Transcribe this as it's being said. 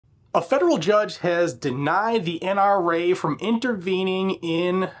A federal judge has denied the NRA from intervening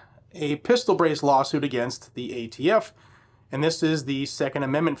in a pistol brace lawsuit against the ATF, and this is the Second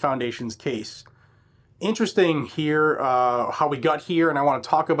Amendment Foundation's case. Interesting here how we got here, and I want to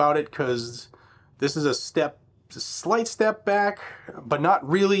talk about it because this is a slight step back, but not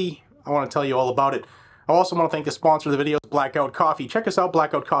really. I want to tell you all about it. I also want to thank the sponsor of the video, Blackout Coffee. Check us out,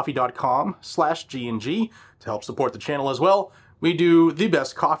 blackoutcoffee.com/GNG, to help support the channel as well. We do the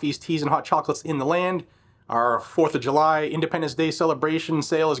best coffees, teas, and hot chocolates in the land. Our 4th of July Independence Day celebration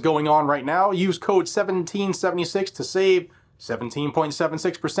sale is going on right now. Use code 1776 to save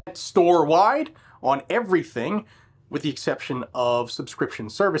 17.76% store-wide on everything, with the exception of subscription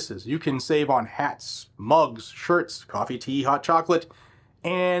services. You can save on hats, mugs, shirts, coffee, tea, hot chocolate,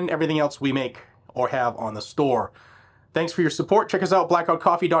 and everything else we make or have on the store. Thanks for your support. Check us out,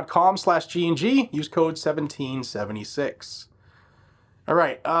 blackoutcoffee.com/GNG. Use code 1776. All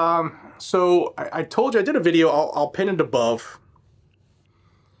right, so I told you I did a video. I'll pin it above.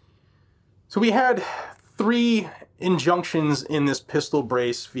 So we had 3 injunctions in this pistol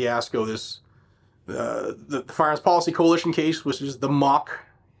brace fiasco. The Firearms Policy Coalition case, which is the mock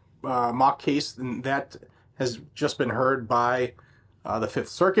case, and that has just been heard by the 5th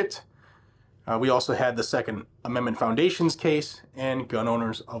Circuit. We also had the Second Amendment Foundation's case and Gun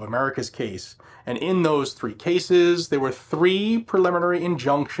Owners of America's case. And in those 3 cases, there were 3 preliminary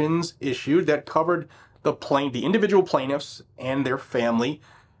injunctions issued that covered the individual plaintiffs and their family,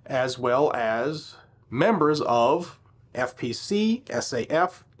 as well as members of FPC,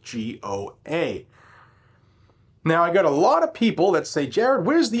 SAF, GOA. Now, I got a lot of people that say, Jared,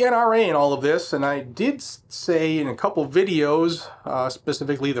 where's the NRA in all of this? And I did say in a couple videos,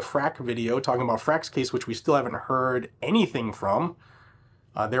 specifically the FRAC video, talking about FRAC's case, which we still haven't heard anything from.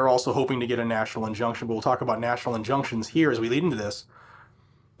 They're also hoping to get a national injunction, but we'll talk about national injunctions here as we lead into this.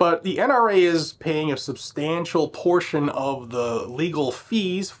 But the NRA is paying a substantial portion of the legal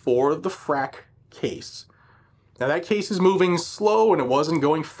fees for the FRAC case. Now that case is moving slow and it wasn't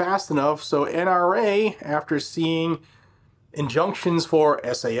going fast enough, so NRA, after seeing injunctions for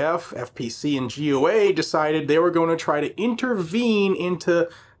SAF, FPC, and GOA, decided they were going to try to intervene into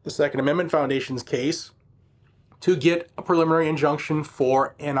the Second Amendment Foundation's case to get a preliminary injunction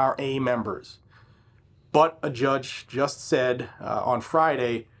for NRA members. But a judge just said on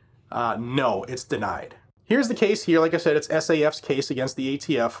Friday, no, it's denied. Here's the case here. Like I said, it's SAF's case against the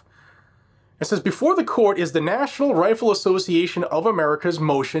ATF. It says, before the court is the National Rifle Association of America's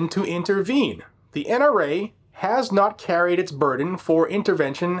motion to intervene. The NRA has not carried its burden for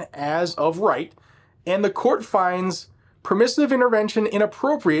intervention as of right, and the court finds permissive intervention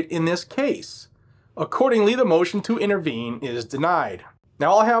inappropriate in this case. Accordingly, the motion to intervene is denied.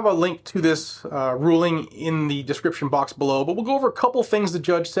 Now, I'll have a link to this ruling in the description box below, but we'll go over a couple things the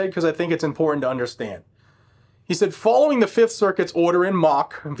judge said because I think it's important to understand. He said, following the 5th Circuit's order in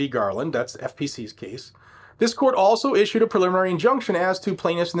Mock v. Garland, that's FPC's case, this court also issued a preliminary injunction as to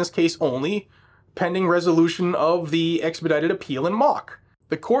plaintiffs in this case only, pending resolution of the expedited appeal in Mock.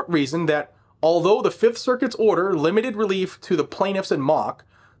 The court reasoned that although the 5th Circuit's order limited relief to the plaintiffs in Mock,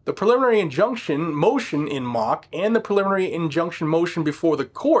 the preliminary injunction motion in Mock and the preliminary injunction motion before the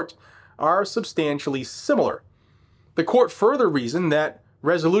court are substantially similar. The court further reasoned that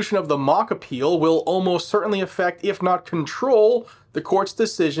resolution of the Mock appeal will almost certainly affect, if not control, the court's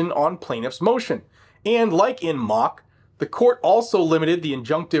decision on plaintiff's motion. And like in Mock, the court also limited the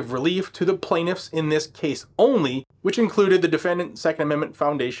injunctive relief to the plaintiffs in this case only, which included the defendant Second Amendment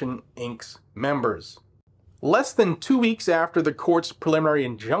Foundation, Inc.'s members. Less than 2 weeks after the court's preliminary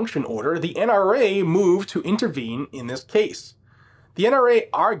injunction order, the NRA moved to intervene in this case. The NRA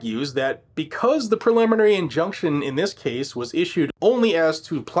argues that because the preliminary injunction in this case was issued only as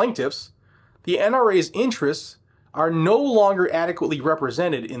to plaintiffs, the NRA's interests are no longer adequately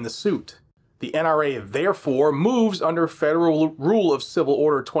represented in the suit. The NRA therefore moves under Federal Rule of Civil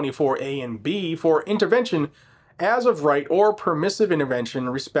Order 24A and B for intervention as of right or permissive intervention,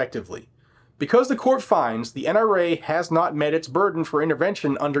 respectively. Because the court finds the NRA has not met its burden for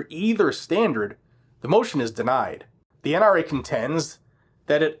intervention under either standard, the motion is denied. The NRA contends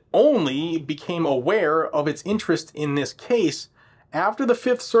that it only became aware of its interest in this case after the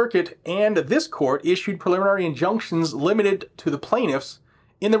 5th Circuit and this court issued preliminary injunctions limited to the plaintiffs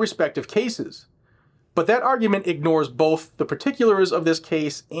in the respective cases. But that argument ignores both the particulars of this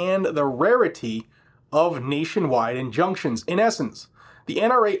case and the rarity of nationwide injunctions. In essence, the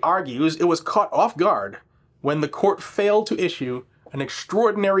NRA argues it was caught off guard when the court failed to issue an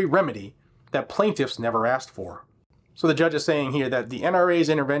extraordinary remedy that plaintiffs never asked for. So the judge is saying here that the NRA's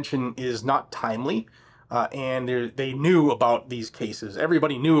intervention is not timely. and they knew about these cases.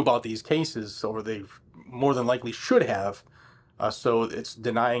 Everybody knew about these cases, or they more than likely should have. So it's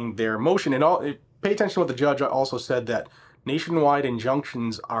denying their motion. And pay attention to what the judge also said, that nationwide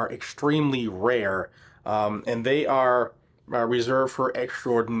injunctions are extremely rare, and they are reserved for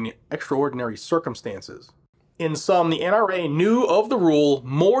extraordinary circumstances. In sum, the NRA knew of the rule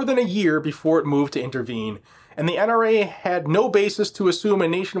more than a year before it moved to intervene, and the NRA had no basis to assume a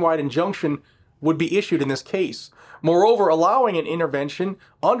nationwide injunction would be issued in this case. Moreover, allowing an intervention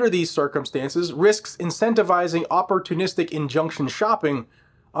under these circumstances risks incentivizing opportunistic injunction shopping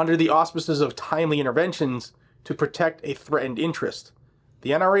under the auspices of timely interventions to protect a threatened interest.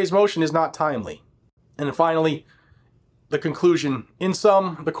 The NRA's motion is not timely. And finally, the conclusion. In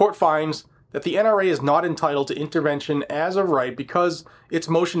sum, the court finds that the NRA is not entitled to intervention as of right because its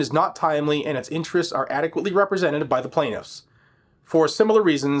motion is not timely and its interests are adequately represented by the plaintiffs. For similar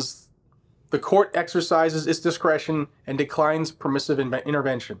reasons, the court exercises its discretion and declines permissive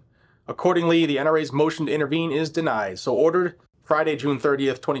intervention. Accordingly, the NRA's motion to intervene is denied. So ordered Friday, June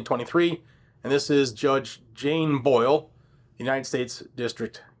 30th, 2023. And this is Judge Jane Boyle, United States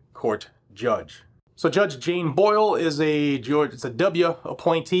District Court Judge. So Judge Jane Boyle is a W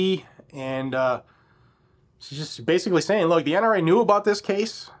appointee, and she's just basically saying, look, the NRA knew about this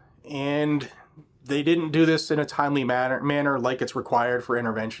case, and they didn't do this in a timely manner like it's required for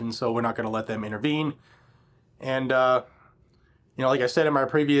intervention, so we're not going to let them intervene. And, you know, like I said in my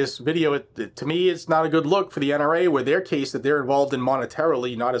previous video, to me, it's not a good look for the NRA, where their case that they're involved in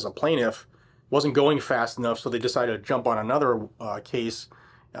monetarily, not as a plaintiff, wasn't going fast enough, so they decided to jump on another case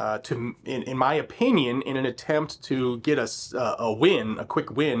in my opinion, in an attempt to get a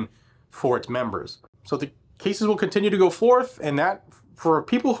quick win for its members. So the cases will continue to go forth, and that, for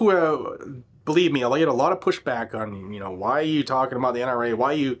people who believe me, I'll get a lot of pushback on, you know, why are you talking about the NRA?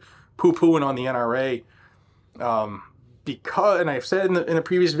 Why are you poo-pooing on the NRA? Because, and I've said in the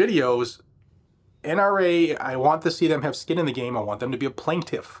previous videos, NRA, I want to see them have skin in the game. I want them to be a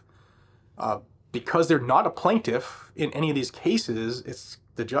plaintiff. Because they're not a plaintiff in any of these cases,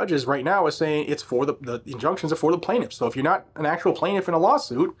 the judges right now are saying it's for the injunctions are for the plaintiffs. So if you're not an actual plaintiff in a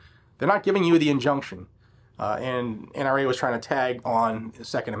lawsuit, they're not giving you the injunction. And NRA was trying to tag on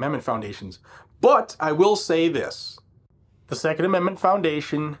Second Amendment foundations. But I will say this. The Second Amendment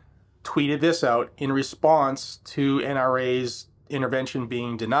Foundation tweeted this out in response to NRA's intervention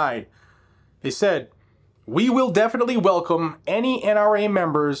being denied. They said, "We will definitely welcome any NRA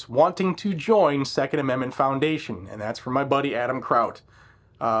members wanting to join Second Amendment Foundation." And that's from my buddy Adam Kraut.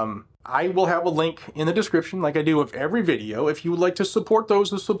 I will have a link in the description, like I do with every video, if you would like to support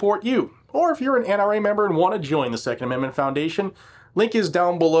those who support you. Or if you're an NRA member and want to join the Second Amendment Foundation, link is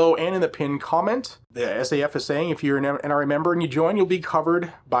down below and in the pinned comment. The SAF is saying if you're an NRA member and you join, you'll be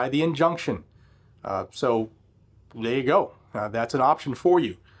covered by the injunction. So there you go. That's an option for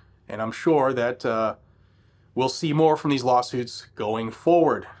you. And I'm sure that we'll see more from these lawsuits going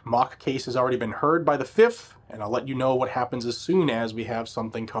forward. Mock case has already been heard by the 5th, and I'll let you know what happens as soon as we have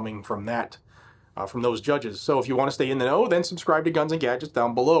something coming from that, from those judges. So if you want to stay in the know, then subscribe to Guns and Gadgets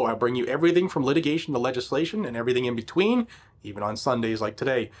down below. I bring you everything from litigation to legislation and everything in between, even on Sundays like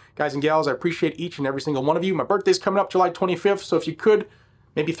today. Guys and gals, I appreciate each and every single one of you. My birthday's coming up July 25th, so if you could,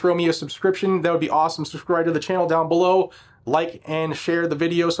 maybe throw me a subscription. That would be awesome. Subscribe to the channel down below. Like and share the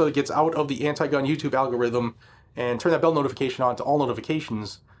video so it gets out of the anti-gun YouTube algorithm, and turn that bell notification on to all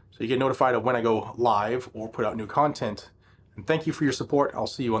notifications so you get notified of when I go live or put out new content. And thank you for your support. I'll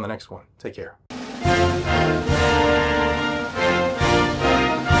see you on the next one. Take care.